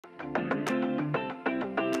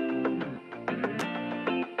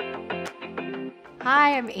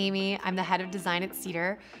Hi, I'm Amy. I'm the head of design at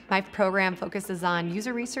Cedar. My program focuses on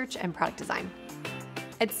user research and product design.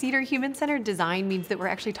 At Cedar, human-centered design means that we're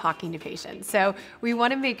actually talking to patients. So we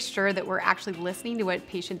want to make sure that we're actually listening to what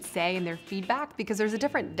patients say and their feedback, because there's a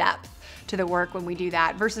different depth to the work when we do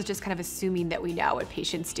that versus just kind of assuming that we know what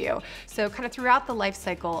patients do. So kind of throughout the life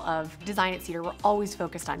cycle of design at Cedar, we're always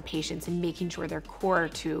focused on patients and making sure they're core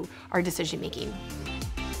to our decision-making.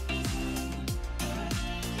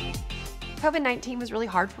 COVID-19 was really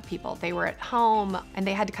hard for people. They were at home and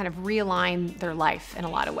they had to kind of realign their life in a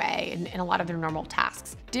lot of ways and a lot of their normal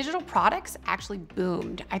tasks. Digital products actually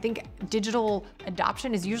boomed. I think digital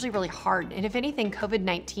adoption is usually really hard. And if anything,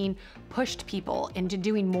 COVID-19 pushed people into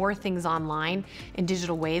doing more things online in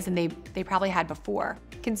digital ways than they probably had before.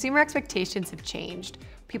 Consumer expectations have changed.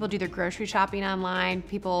 People do their grocery shopping online,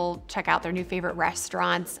 people check out their new favorite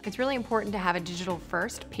restaurants. It's really important to have a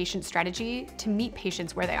digital-first patient strategy to meet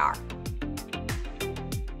patients where they are.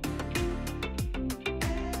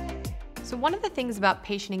 So one of the things about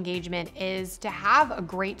patient engagement is to have a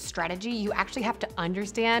great strategy, you actually have to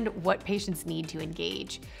understand what patients need to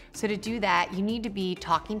engage. So to do that, you need to be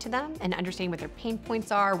talking to them and understanding what their pain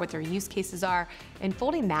points are, what their use cases are, and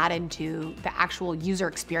folding that into the actual user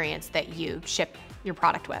experience that you ship your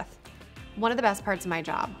product with. One of the best parts of my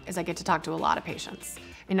job is I get to talk to a lot of patients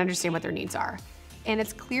and understand what their needs are. And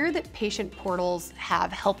it's clear that patient portals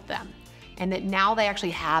have helped them and that now they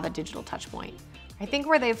actually have a digital touch point. I think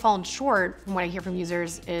where they've fallen short, from what I hear from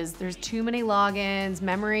users, is there's too many logins,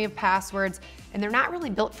 memory of passwords, and they're not really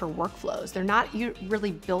built for workflows. They're not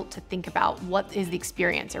really built to think about what is the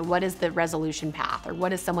experience or what is the resolution path or what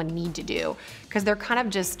does someone need to do, because they're kind of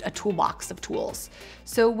just a toolbox of tools.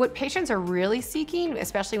 So what patients are really seeking,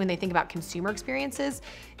 especially when they think about consumer experiences,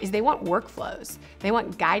 is they want workflows. They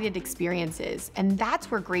want guided experiences, and that's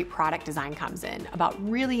where great product design comes in, about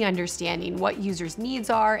really understanding what users' needs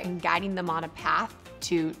are and guiding them on a path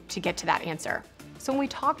to get to that answer. So when we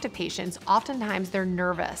talk to patients, oftentimes they're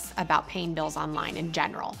nervous about paying bills online in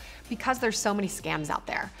general because there's so many scams out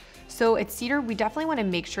there. So at Cedar, we definitely want to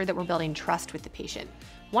make sure that we're building trust with the patient.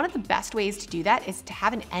 One of the best ways to do that is to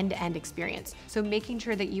have an end-to-end experience. So making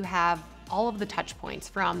sure that you have all of the touch points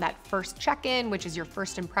from that first check-in, which is your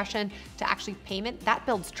first impression, to actually payment, that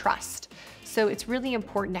builds trust. So it's really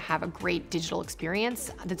important to have a great digital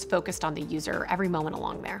experience that's focused on the user every moment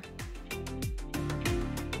along there.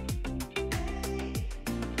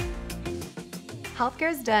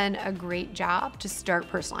 Healthcare's done a great job to start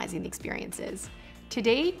personalizing the experiences. To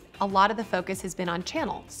date, a lot of the focus has been on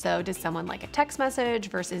channel. So does someone like a text message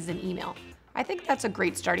versus an email? I think that's a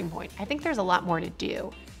great starting point. I think there's a lot more to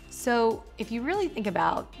do. So if you really think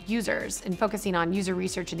about users and focusing on user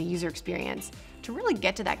research and the user experience, to really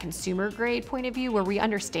get to that consumer grade point of view where we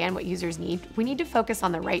understand what users need, we need to focus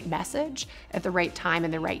on the right message at the right time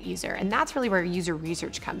and the right user. And that's really where user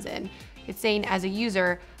research comes in. It's saying, as a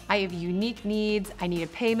user, I have unique needs, I need a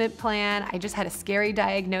payment plan, I just had a scary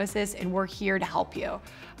diagnosis, and we're here to help you.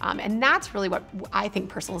 And that's really what I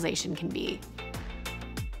think personalization can be.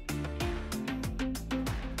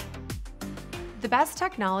 The best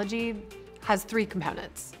technology has three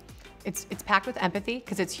components. It's packed with empathy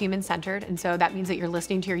because it's human-centered, and so that means that you're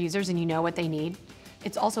listening to your users and you know what they need.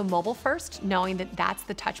 It's also mobile first, knowing that that's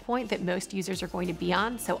the touch point that most users are going to be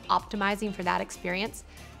on, so optimizing for that experience.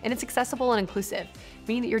 And it's accessible and inclusive,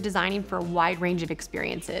 meaning that you're designing for a wide range of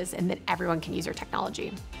experiences and that everyone can use your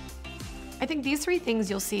technology. I think these three things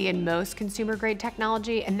you'll see in most consumer-grade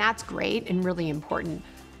technology, and that's great and really important.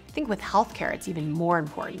 I think with healthcare, it's even more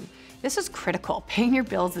important. This is critical. Paying your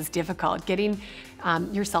bills is difficult. Getting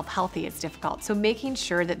yourself healthy is difficult. So making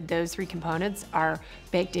sure that those three components are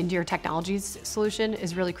baked into your technology solution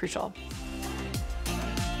is really crucial.